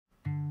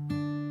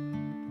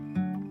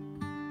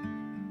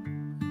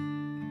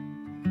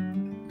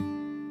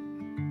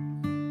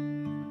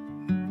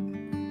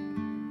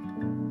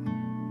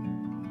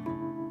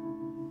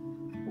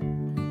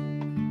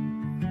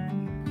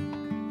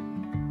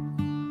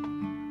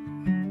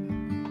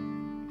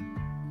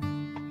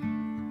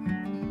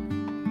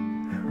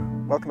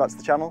welcome back to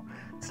the channel.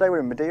 Today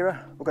we're in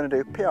Madeira. We're going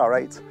to do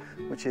PR8,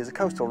 which is a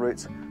coastal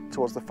route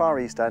towards the far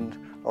east end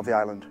of the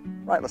island.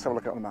 Right, let's have a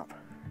look at the map.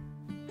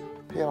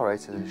 PR8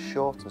 is a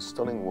short and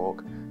stunning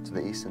walk to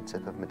the eastern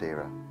tip of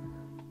Madeira.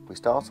 We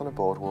start on a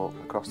boardwalk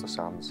across the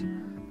sands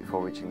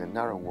before reaching the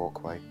narrow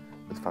walkway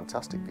with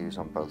fantastic views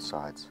on both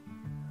sides.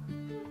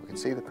 We can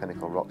see the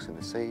pinnacle rocks in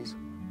the seas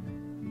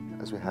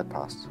as we head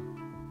past.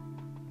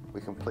 We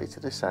complete a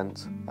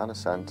descent and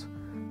ascent,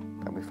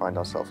 and we find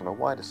ourselves on a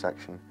wider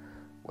section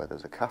where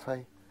there's a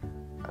café,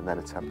 and then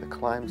attempt the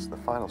climb to the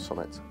final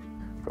summit,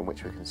 from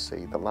which we can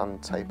see the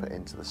land taper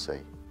into the sea.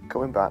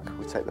 Coming back,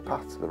 we take the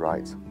path to the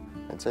right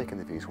and take in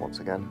the views once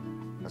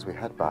again as we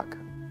head back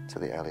to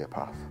the earlier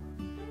path.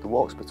 The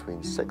walk's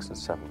between 6 and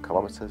 7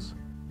 kilometres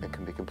and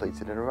can be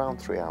completed in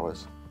around 3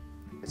 hours.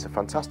 It's a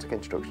fantastic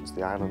introduction to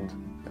the island,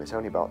 and it's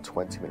only about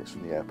 20 minutes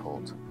from the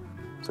airport,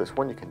 so it's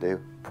one you can do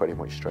pretty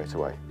much straight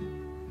away.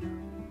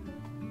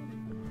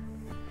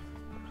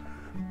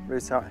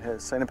 Route out here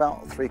is saying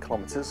about 3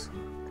 kilometres.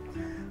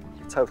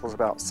 The total's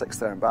about 6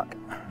 there and back.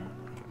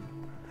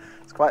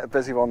 It's quite a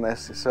busy one,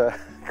 this. It's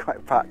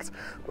quite packed.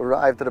 We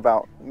arrived at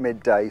about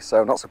midday,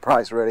 so not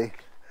surprised really.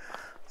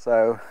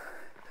 So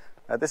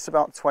this is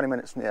about 20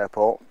 minutes from the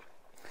airport,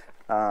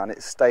 and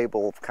it's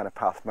stable kind of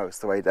path most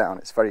of the way down.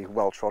 It's a very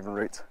well trodden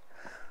route.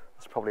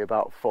 There's probably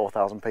about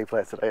 4,000 people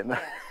here today, and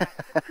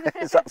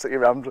it's absolutely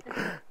rammed.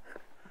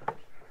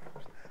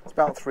 It's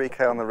about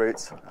 3k on the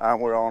route, and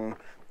we're on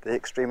the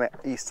extreme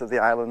east of the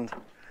island.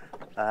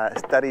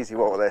 It's dead easy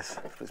walk with this.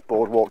 It's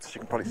boardwalk, as you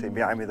can probably see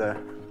behind me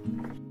there.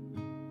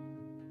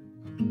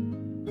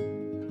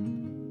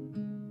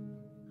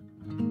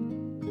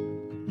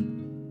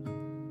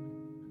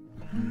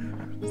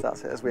 So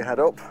that's it as we head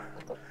up.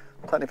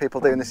 Plenty of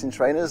people doing this in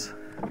trainers.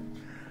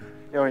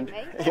 You're in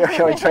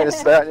trainers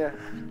today, aren't you?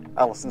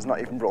 Alison's not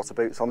even brought her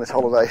boots on this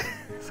holiday,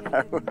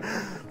 so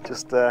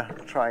just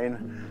try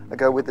and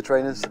go with the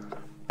trainers.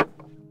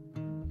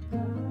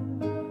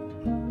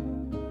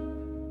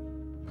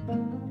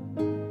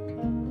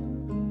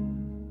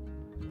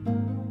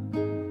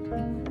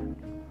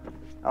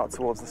 Out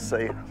towards the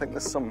sea. I think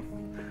there's some,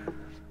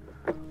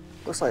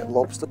 looks like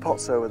lobster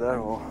pots over there,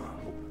 or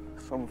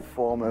some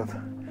form of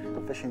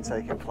fishing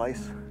taking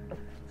place.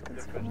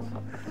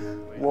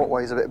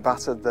 Walkway's a bit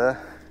battered there.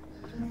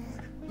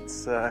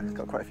 It's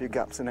got quite a few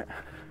gaps in it.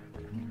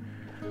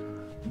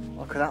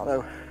 Look at that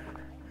though.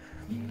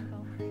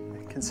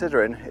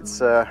 Considering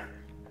it's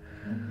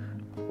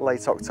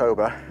late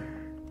October,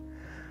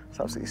 it's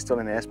absolutely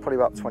stunning here. It's probably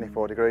about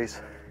 24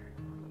 degrees.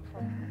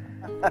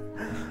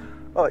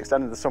 Well,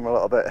 extended the summer a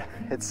little bit.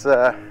 It's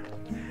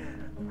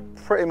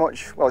pretty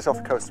much, well, it's off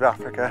the coast of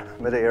Africa,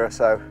 Madeira,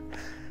 so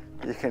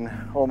you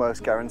can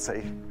almost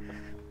guarantee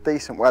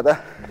decent weather.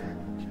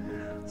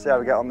 See how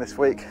we get on this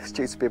week. It's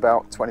due to be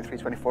about 23,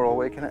 24 all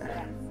week, isn't it?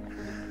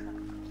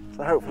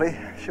 So hopefully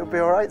she'll be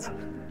all right.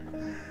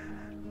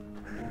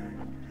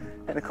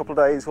 In a couple of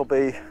days we'll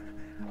be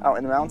out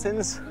in the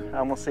mountains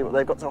and we'll see what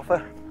they've got to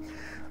offer.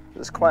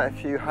 There's quite a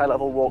few high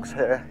level walks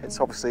here. It's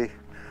obviously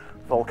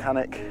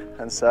volcanic,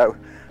 and so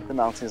the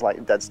mountain's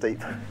like dead steep.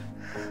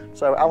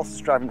 So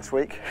Alison's driving this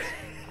week.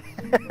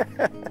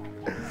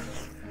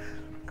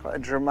 Quite a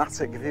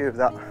dramatic view of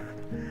that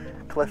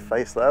cliff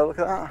face there, look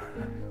at that.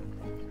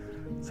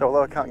 So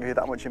although I can't give you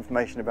that much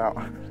information about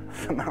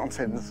the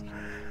mountains,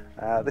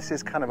 this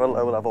is kind of a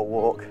low level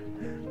walk,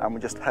 and we're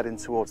just heading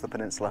towards the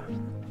peninsula.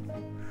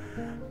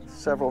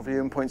 Several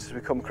viewing points as we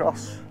come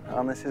across,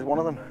 and this is one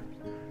of them.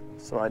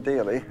 So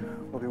ideally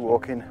we'll be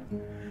walking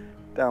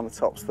down the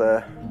tops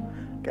there,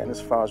 getting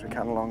as far as we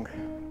can along.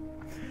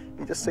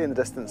 You just see in the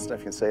distance, I don't know if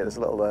you can see it, there's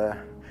a little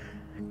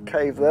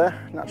cave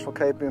there, natural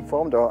cave being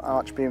formed, or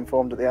arch being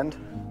formed at the end.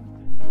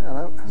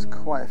 Hello, there's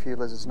quite a few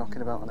lizards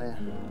knocking about on here.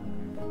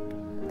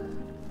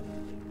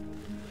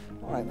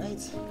 Alright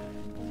mate,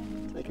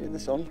 take it in the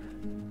sun.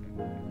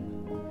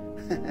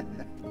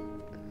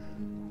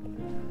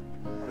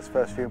 This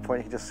first viewing point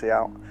you can just see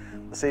out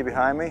the sea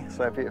behind me,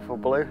 so beautiful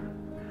blue,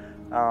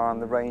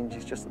 and the range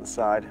is just at the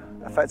side.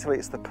 Effectively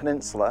it's the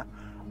peninsula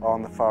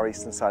on the far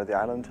eastern side of the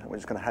island, and we're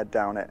just going to head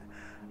down it,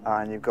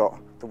 and you've got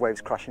the waves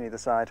crashing either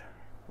side.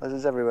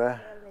 Lizards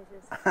everywhere.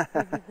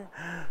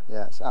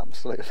 Yeah, it's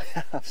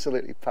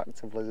absolutely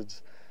packed with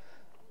lizards.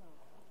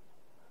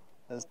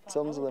 There's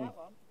tons of them.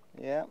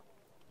 Yeah,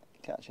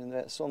 catching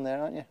the sun there,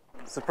 aren't you?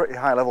 It's a pretty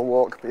high level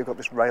walk, but you've got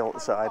this rail at the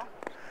side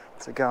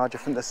to guard you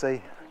from the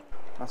sea.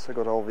 That's a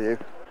good old view.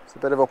 It's a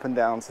bit of up and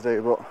down to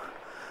do,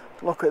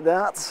 but look at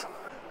that.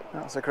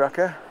 That's a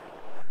cracker.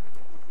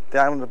 The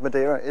island of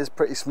Madeira is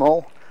pretty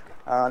small,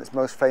 and it's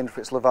most famous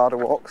for its lavada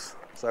walks.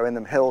 So in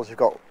them hills you've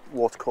got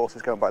water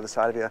courses going by the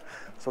side of you,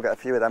 so we'll get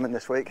a few of them in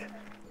this week.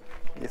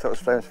 You thought it was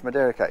famous for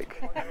Madeira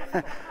cake?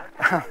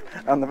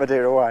 And the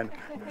Madeira wine.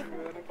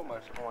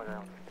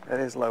 It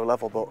is low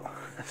level, but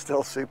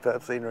still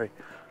superb scenery.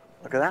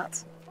 Look at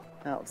that.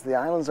 Out to the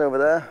islands over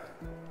there.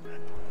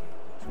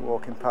 Just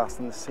walking past,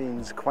 and the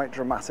scene's quite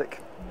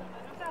dramatic.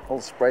 All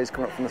the spray's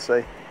coming up from the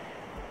sea.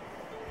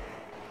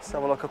 Let's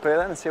have a look up here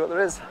then and see what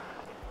there is.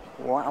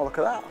 Wow, look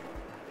at that.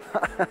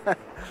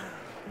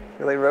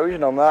 Feel the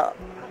erosion on that.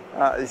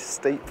 That is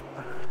steep.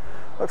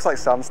 Looks like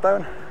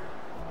sandstone.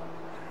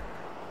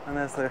 And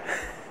there's the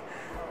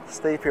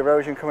steep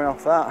erosion coming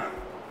off that.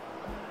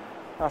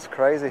 That's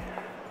crazy.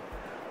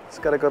 Let's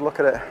get a good look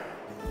at it.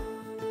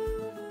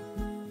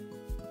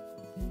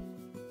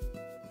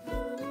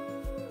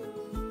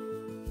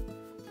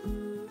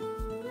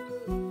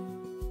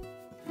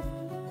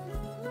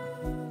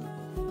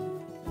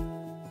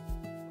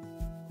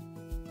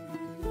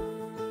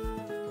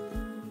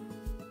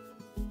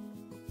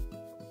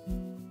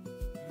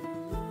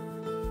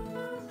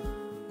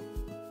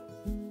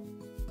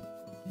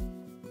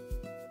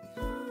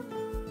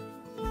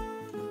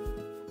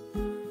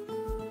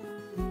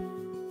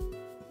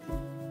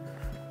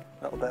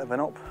 A little bit of an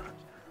up,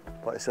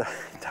 but it's a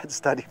dead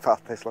steady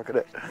path, this, look at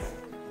it.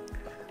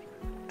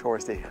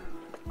 Touristy.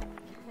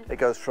 It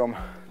goes from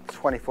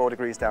 24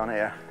 degrees down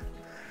here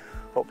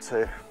up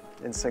to,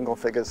 in single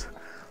figures,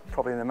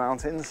 probably in the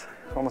mountains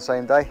on the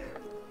same day.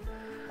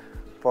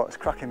 But it's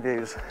cracking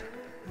views.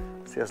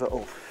 See those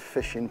little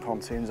fishing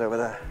pontoons over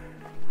there.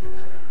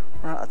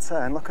 We're at a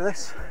turn, look at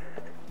this.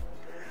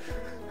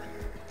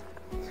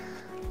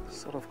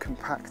 Sort of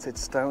compacted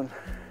stone.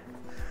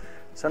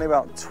 It's only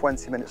about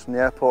 20 minutes from the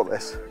airport,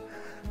 this,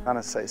 and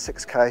I'd say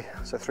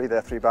 6k, so 3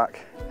 there, 3 back.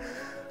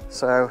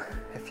 So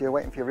if you're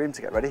waiting for your room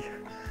to get ready,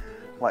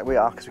 like we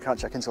are, because we can't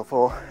check in till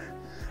 4,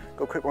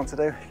 got a quick one to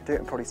do. You can do it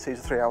in probably 2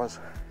 to 3 hours.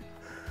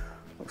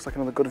 Looks like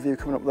another good view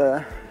coming up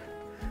there.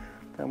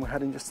 Then we're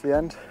heading just to the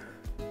end.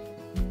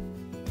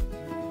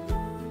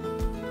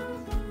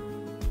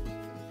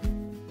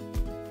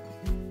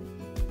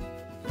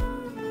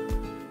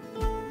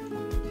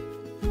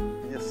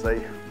 You just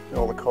see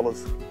all the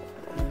colours.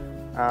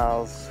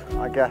 As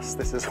I guess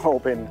this has all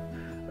been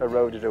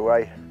eroded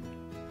away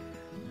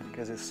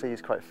because the sea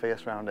is quite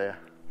fierce around here.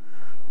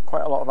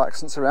 Quite a lot of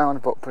accents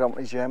around, but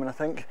predominantly German, I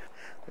think,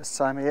 this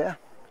time of year.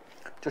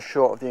 Just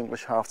short of the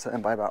English half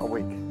term by about a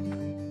week.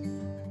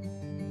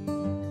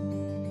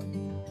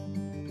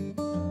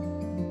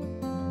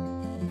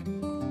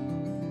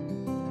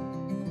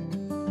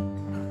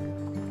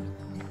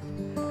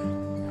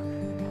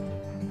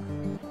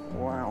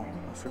 Wow,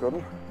 that's a good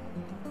one.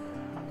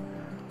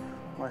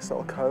 Nice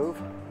little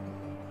cove.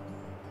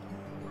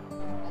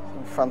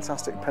 Some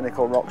fantastic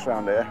pinnacle rocks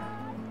around here.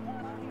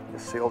 You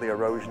see all the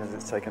erosion as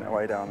it's taken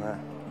away down there.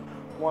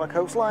 What a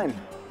coastline!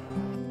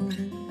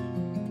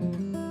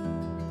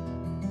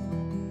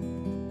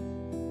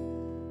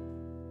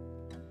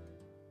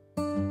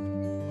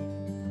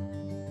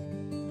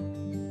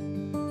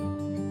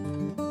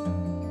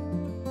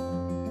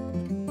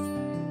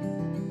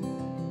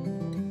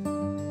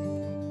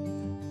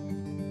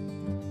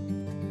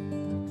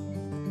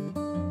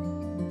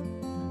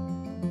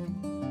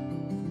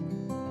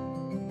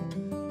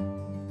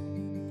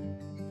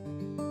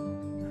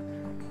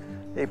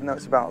 Even though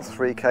it's about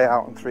 3k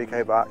out and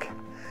 3k back,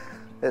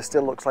 it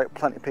still looks like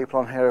plenty of people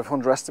on here have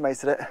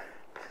underestimated it,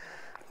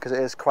 because it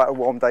is quite a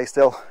warm day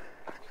still,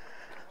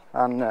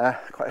 and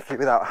quite a few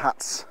without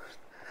hats.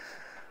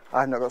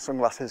 I've not got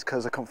sunglasses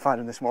because I couldn't find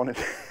them this morning,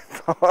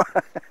 but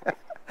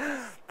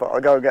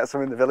I'll go and get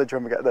some in the village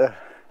when we get there.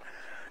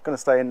 Going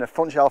to stay in the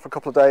Funchal for a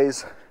couple of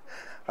days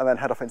and then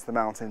head off into the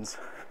mountains.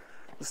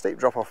 The steep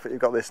drop off, but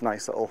you've got this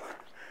nice little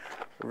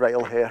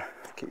rail here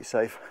to keep you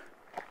safe.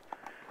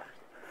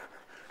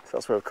 So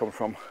that's where we've come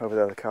from, over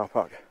there, the car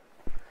park.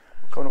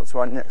 Coming up to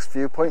our next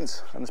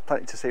viewpoint, and there's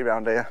plenty to see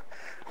around here.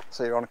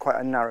 So you're on quite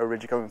a narrow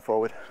ridge going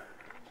forward.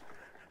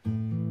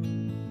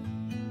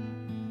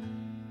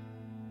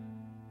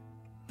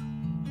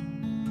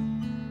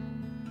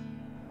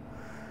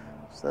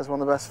 So there's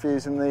one of the best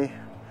views in the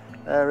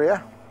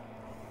area.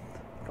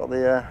 Got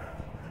the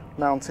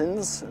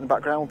mountains in the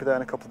background, we'll be there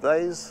in a couple of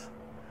days.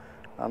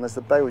 And there's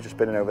the bay we've just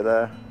been in over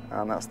there,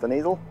 and that's the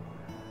Needle.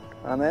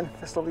 And then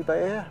this lovely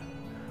bay here.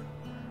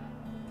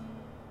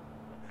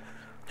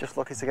 Just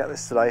lucky to get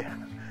this today.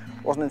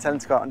 Wasn't intending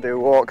to go out and do a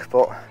walk,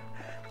 but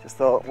just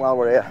thought while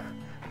we're here,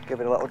 give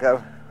it a little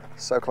go.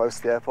 So close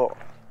to the airport.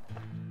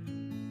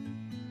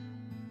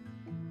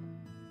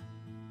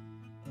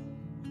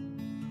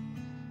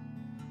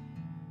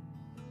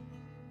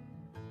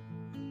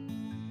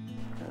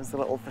 There's the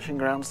little fishing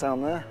grounds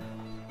down there.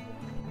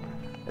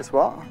 It's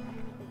what?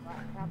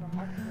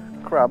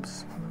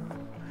 Crabs.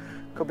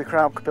 Could be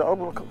crab, could be, oh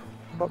look,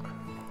 look.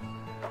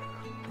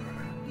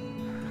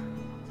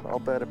 Little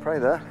bird of prey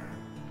there.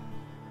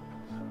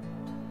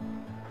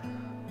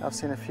 I've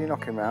seen a few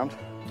knocking around.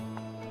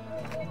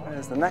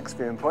 There's the next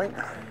viewing point.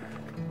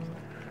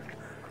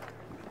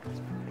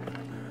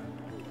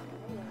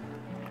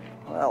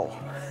 Well,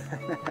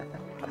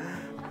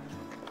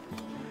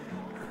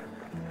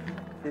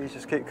 these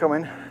just keep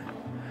coming.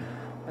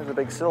 There's a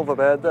big silver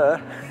bird there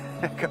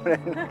coming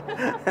in.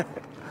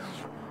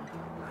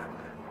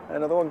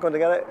 Another one going to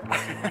get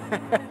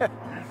it.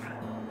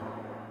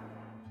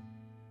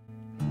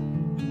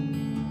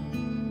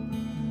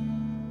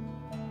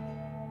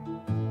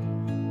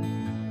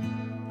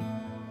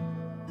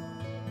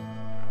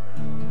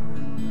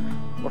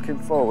 looking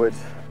forward,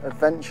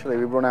 eventually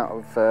we run out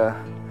of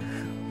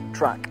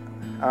track,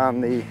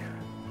 and the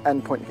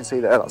end point you can see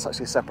there, that's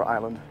actually a separate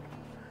island.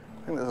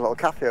 I think there's a little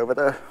cafe over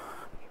there.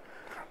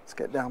 Let's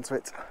get down to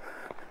it.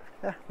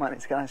 Yeah, might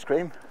need to get ice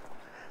cream.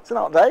 It's an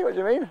hot day, what do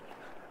you mean?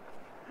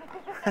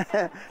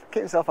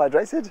 Keep yourself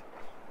hydrated.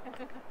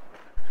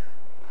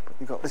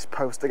 You've got this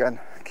post again,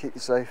 keep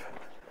you safe.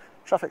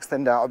 Traffic's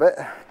thinned out a bit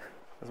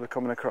as we're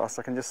coming across.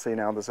 I can just see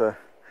now there's a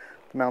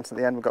mountain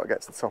at the end, we've got to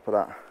get to the top of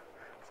that.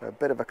 So a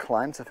bit of a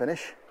climb to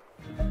finish.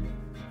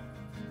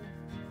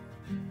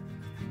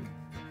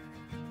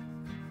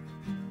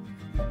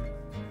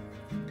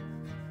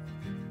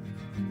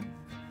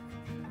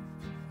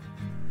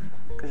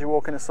 Because you're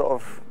walking a sort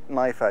of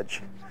knife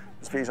edge,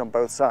 there's views on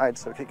both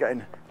sides, so we keep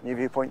getting new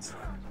viewpoints.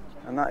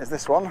 And that is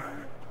this one.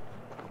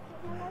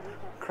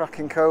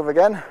 Cracking Cove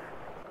again.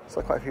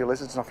 Still quite a few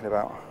lizards knocking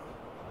about.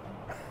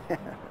 And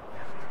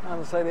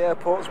I say the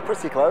airport's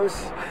pretty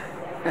close.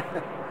 That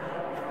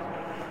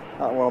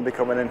one will be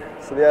coming in.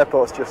 So the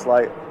airport's just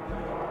like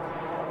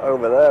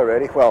over there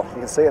really. Well, you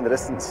can see it in the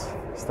distance.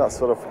 It's that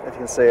sort of, if you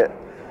can see it,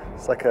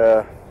 it's like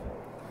a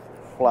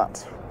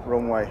flat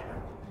runway.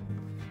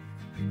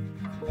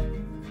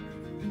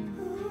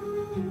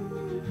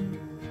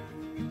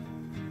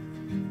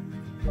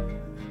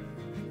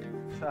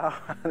 So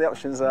the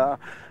options are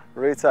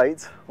Route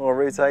 8 or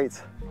Route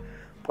 8.3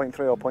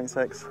 or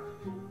 0.6.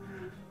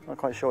 Not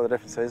quite sure what the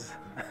difference is.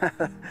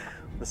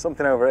 There's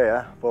something over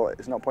here, but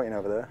it's not pointing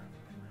over there.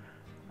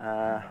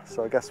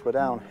 So I guess we're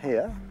down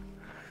here,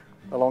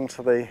 along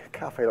to the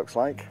cafe looks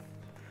like,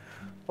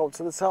 up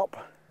to the top.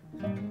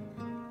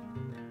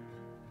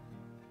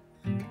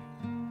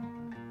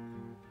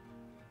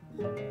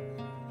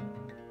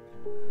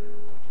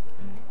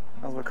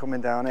 As we're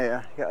coming down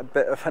here, you get a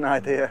bit of an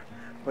idea.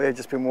 We've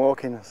just been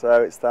walking,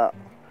 so it's that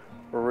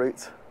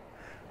route.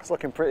 It's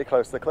looking pretty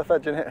close to the cliff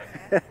edge, isn't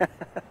it?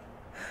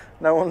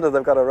 No wonder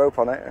they've got a rope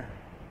on it.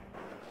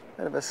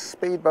 Bit of a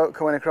speedboat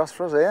coming across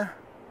for us here.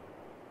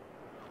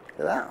 Look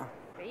at that.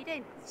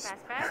 Reading,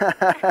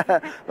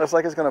 fast. Looks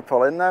like it's going to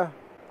pull in now.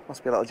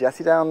 Must be a little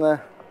jetty down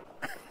there.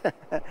 If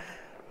you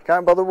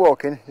can't bother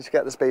walking, just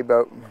get the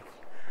speedboat.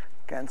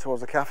 Getting towards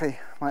the cafe.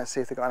 Might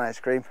see if they've got an ice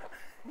cream.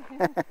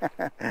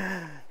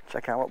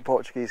 Check out what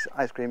Portuguese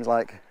ice cream's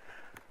like.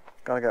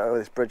 Gotta get over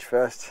this bridge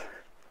first.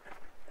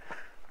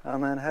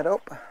 And then head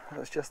up.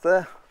 It's just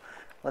there.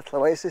 Little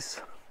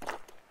oasis.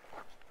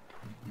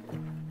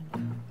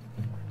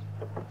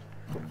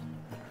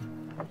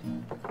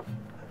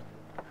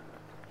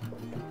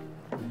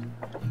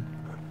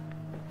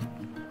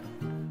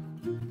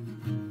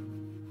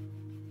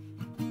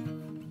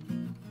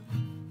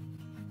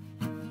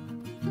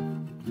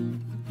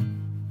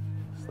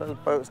 So those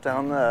boats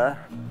down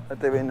there are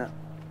doing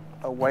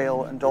a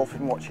whale and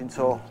dolphin watching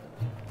tour.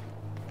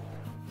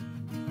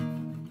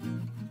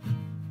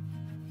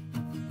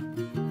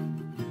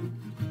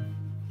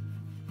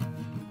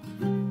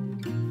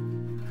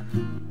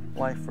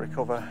 Life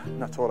Recover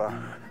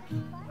Natura.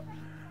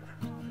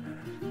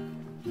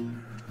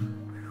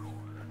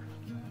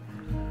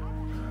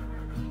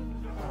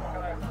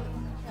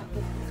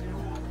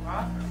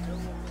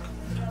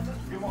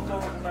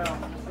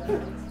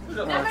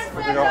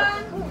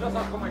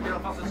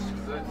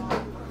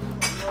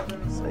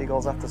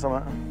 Seagulls after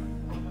summer.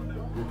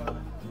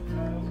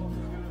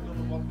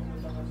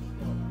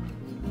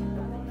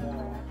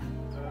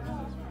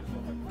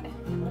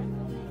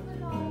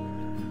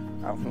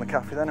 Out from the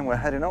cafe then, and we're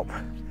heading up.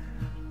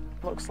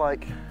 Looks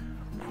like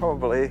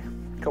probably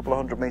a couple of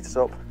 100 metres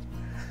up,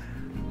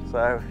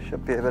 so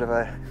should be a bit of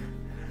a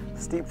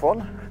steep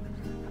one.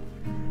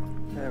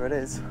 There it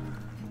is.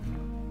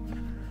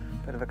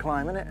 Bit of a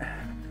climb, isn't it?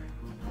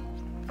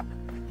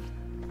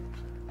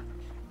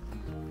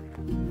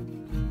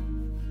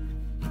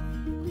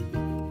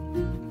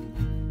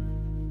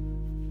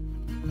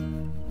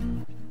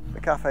 The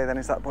cafe then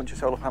is that bunch of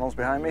solar panels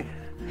behind me,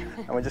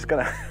 and we're just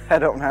going to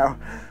head up now.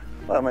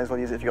 Well, I might as well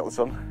use it if you've got the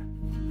sun.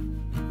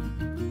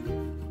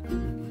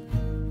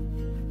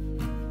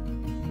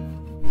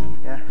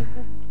 Yeah.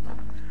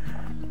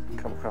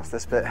 Come across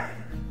this bit.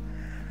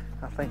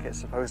 I think it's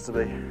supposed to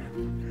be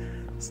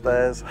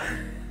stairs.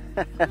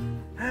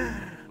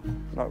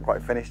 Not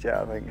quite finished yet,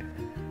 I think.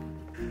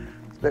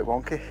 It's a bit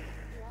wonky.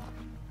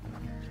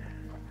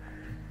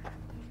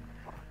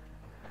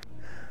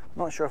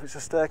 Not sure if it's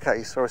a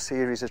staircase or a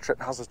series of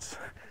trip hazards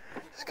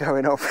just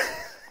going up.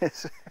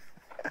 It's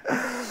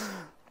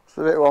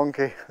a bit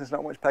wonky, there's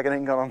not much pegging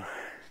in going on.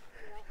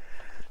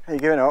 Are you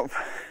going up?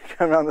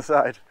 Going around the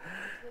side.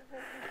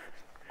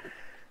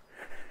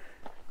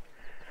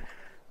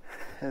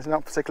 It's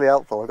not particularly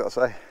helpful, I've got to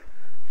say.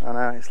 I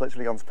know, it's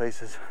literally gone to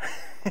pieces.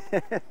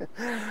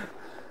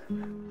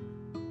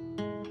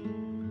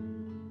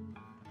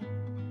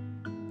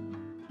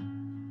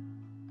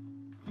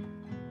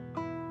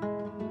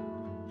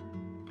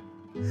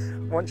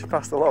 Once you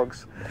pass the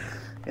logs,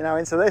 you're now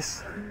into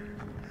this,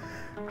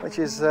 which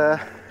is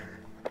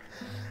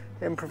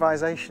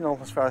improvisational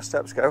as far as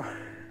steps go.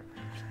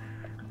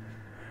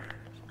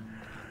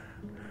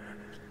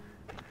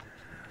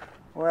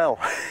 Well,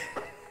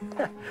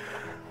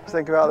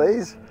 think about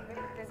these.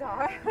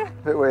 Bizarre. A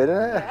bit weird,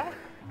 isn't it? Yeah.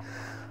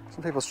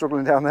 Some people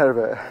struggling down there a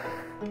bit.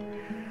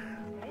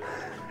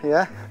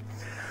 Yeah?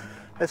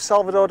 If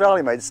Salvador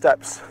Dali made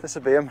steps, this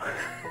would be him.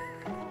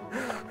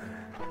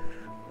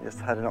 Just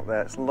heading up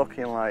there. It's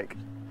looking like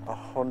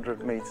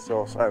 100 metres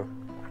or so.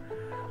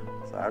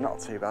 So not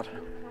too bad.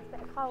 Nice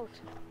bit of cold.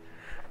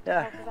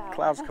 Yeah,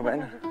 clouds come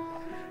in.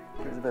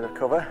 Gives a bit of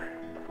cover.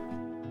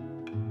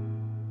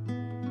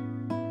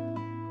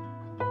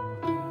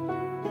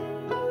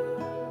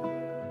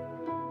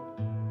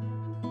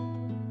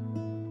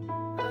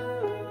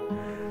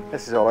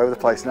 This is all over the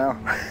place now.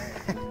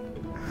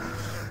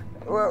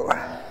 Whoa.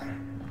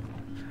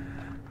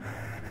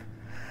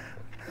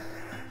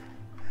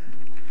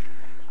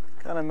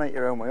 Kind of make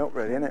your own way up,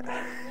 really, isn't it?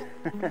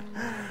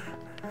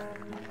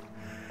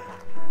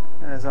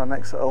 There's our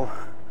next little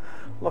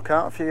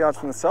lookout, a few yards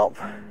from the top.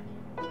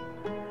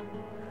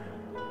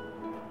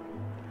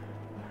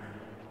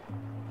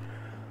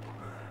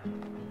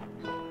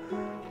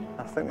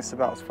 I think this is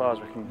about as far as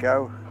we can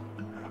go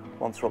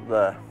once we're up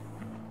there.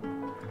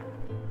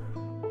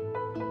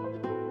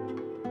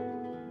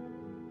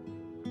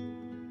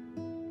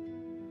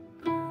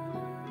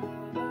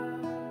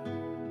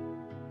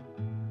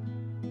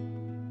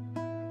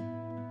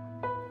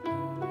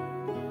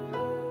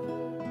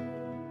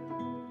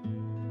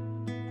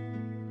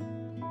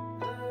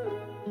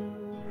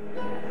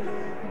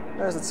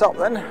 There's the top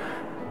then.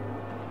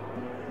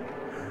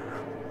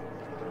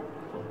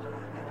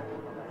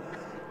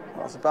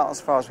 That's about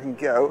as far as we can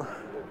go.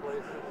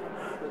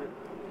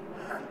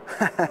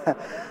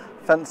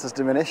 Fence has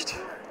diminished.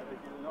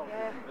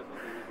 Yeah.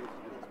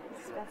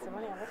 Spend some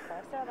money on this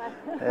place, don't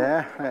they?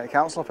 Yeah, we get a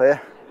council up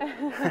here. Let's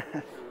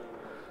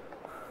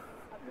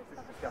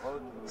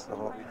have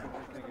a look.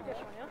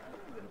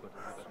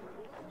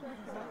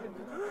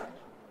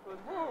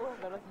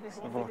 Let's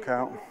have a look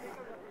out.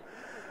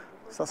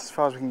 So that's as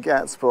far as we can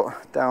get,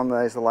 but down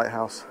there is the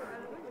lighthouse.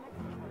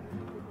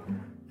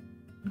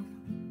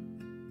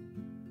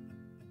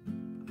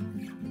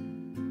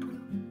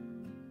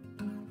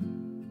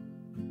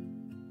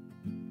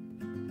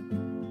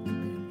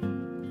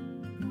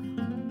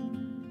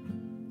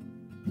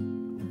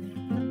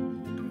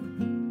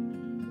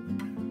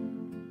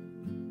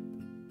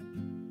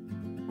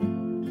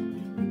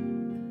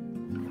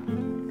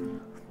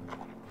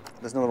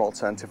 There's another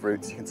alternative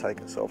route you can take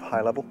at sort of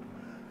high level,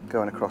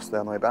 going across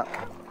there on the way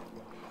back.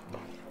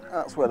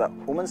 That's where that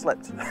woman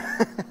slept.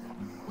 A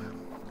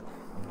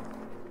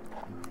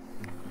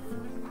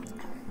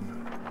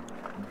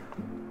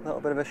little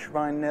bit of a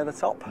shrine near the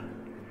top.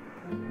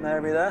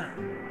 Mary there,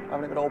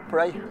 having a good old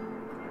pray.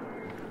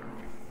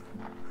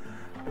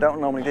 I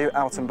don't normally do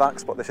out and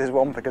backs, but this is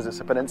one because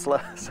it's a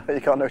peninsula, so you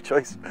got no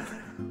choice.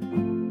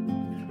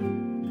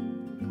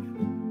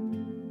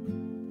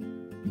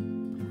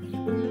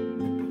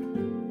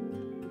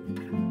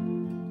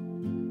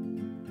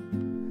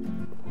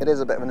 It is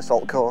a bit of an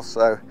assault course,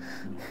 so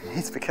you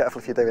need to be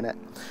careful if you're doing it.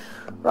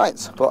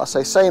 Right, but I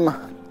say same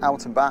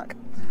out and back.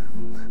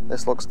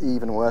 This looks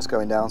even worse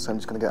going down, so I'm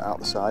just going to get out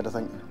the side, I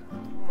think.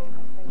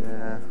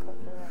 Yeah.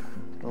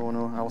 Oh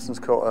no, Alison's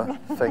caught her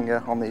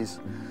finger on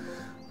these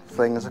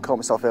things. I caught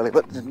myself earlier,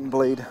 but didn't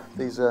bleed.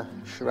 These are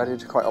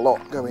shredded quite a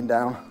lot going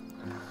down.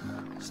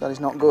 So that is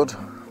not good.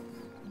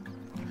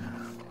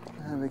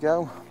 There we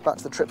go, back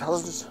to the trip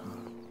hazards.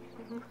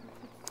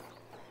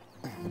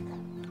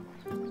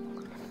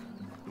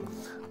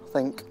 I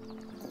think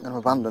I'm going to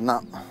abandon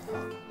that.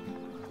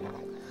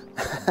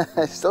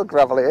 It's still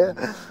gravelly here.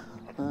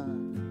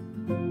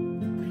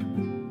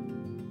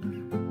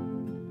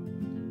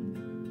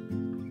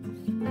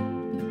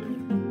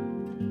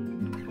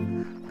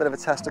 Bit of a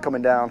tester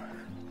coming down.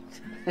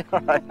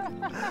 Right.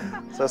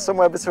 So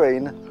somewhere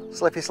between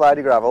slippy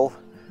slidey gravel,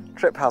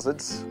 trip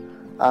hazards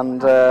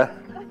and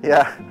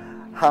yeah,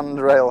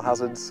 handrail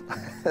hazards.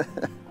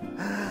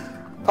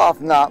 Apart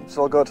from that, it's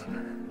all good.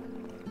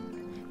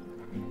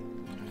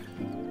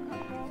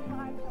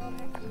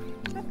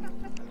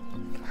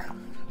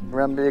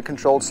 Remember your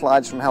controlled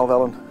slides from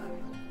Helvellyn.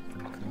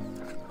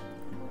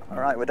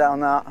 Alright, we're down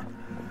that.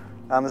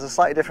 And there's a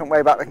slightly different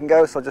way back we can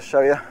go, so I'll just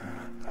show you.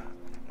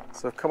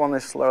 So we've come on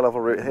this low level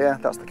route here,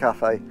 that's the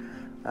cafe.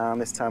 And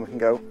this time we can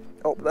go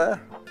up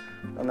there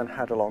and then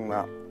head along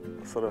that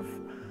sort of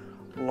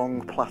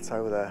long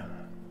plateau there.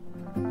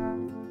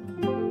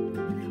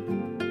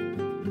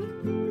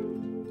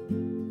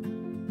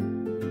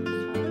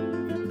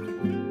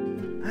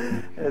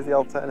 Here's the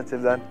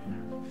alternative then.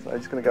 So I'm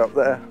just going to go up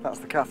there, that's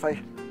the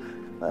cafe.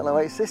 Little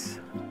oasis.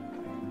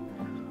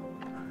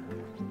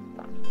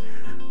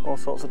 All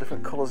sorts of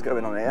different colours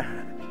going on here.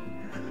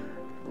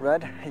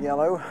 Red,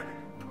 yellow,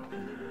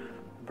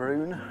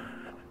 brune,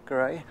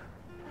 grey.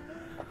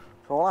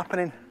 It's all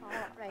happening.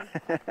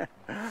 It's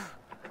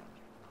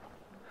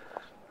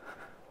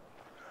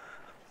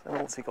a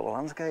multicolour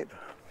landscape.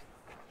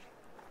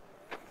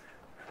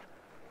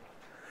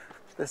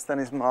 This then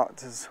is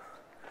marked as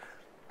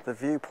the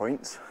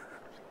viewpoint,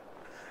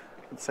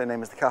 with the same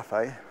name as the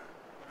cafe.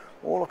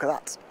 Oh, look at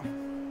that.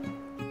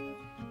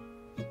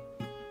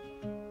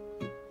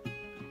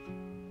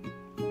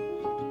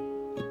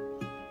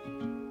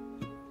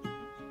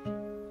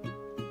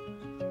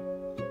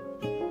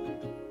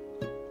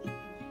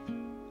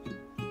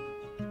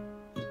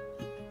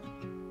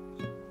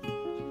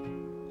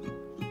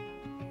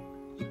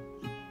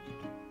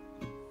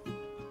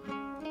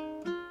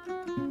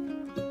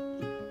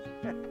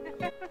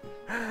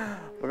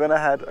 We're going to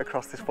head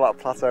across this flat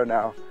plateau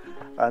now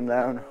and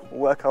then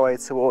work our way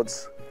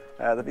towards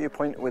the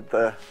viewpoint with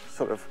the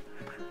sort of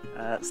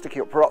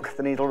sticky up rock,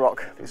 the needle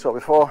rock that you saw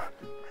before,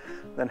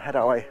 then head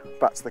our way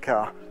back to the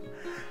car.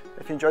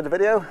 If you enjoyed the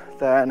video,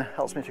 then it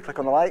helps me if you click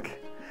on the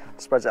like,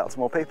 spreads it out to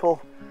more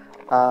people,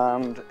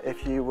 and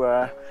if you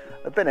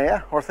have been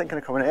here or are thinking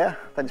of coming here,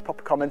 then just pop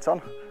a comment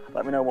on,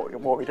 let me know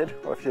what we did,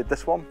 or if you did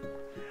this one.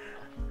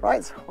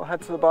 Right, we'll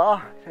head to the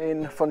bar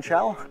in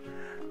Funchal.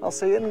 I'll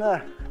see you in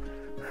there.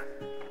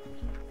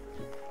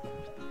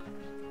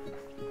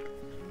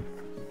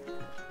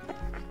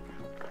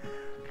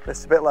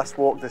 It's a bit less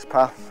walk, this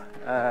path.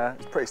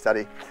 It's pretty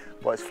steady,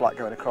 but it's flat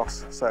going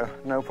across, so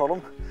no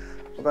problem.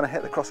 We're going to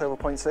hit the crossover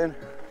point soon.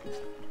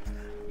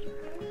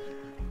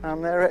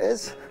 And there it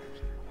is.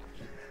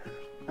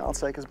 That'll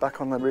take us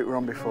back on the route we're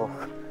on before.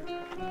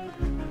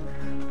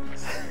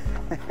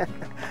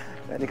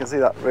 And you can see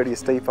that really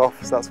steep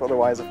off, so that's what the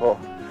wires are for.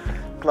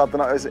 Glad they're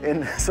not as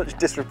in such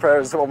disrepair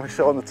as the one we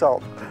saw on the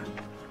top.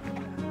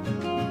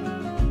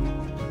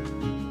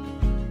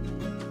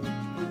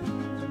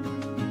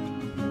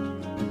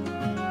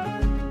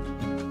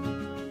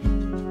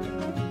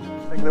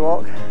 Think of the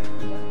walk?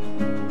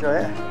 Enjoy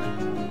it?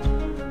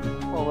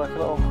 We'll work a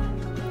little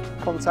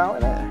punt out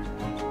in it.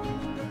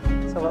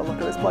 Let's have a look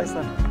at this place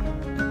then.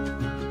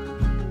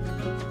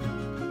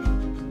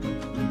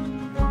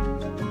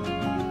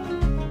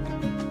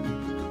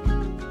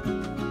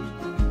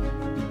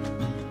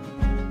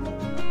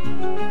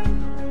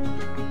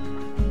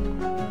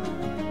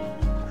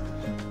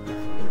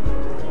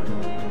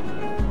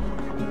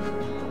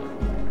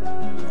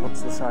 Look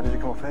to the side as you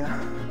come up here.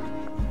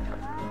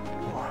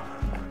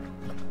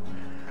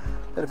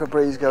 Bit of a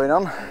breeze going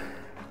on.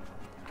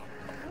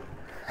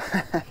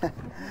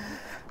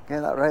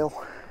 Get that rail.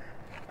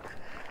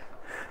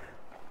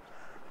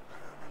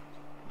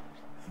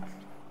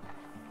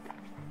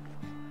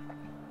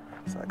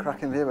 It's that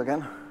cracking view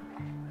again.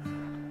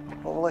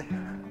 Lovely.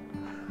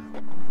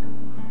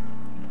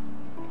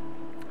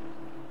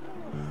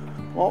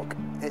 Look,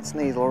 it's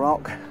Needle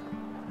Rock.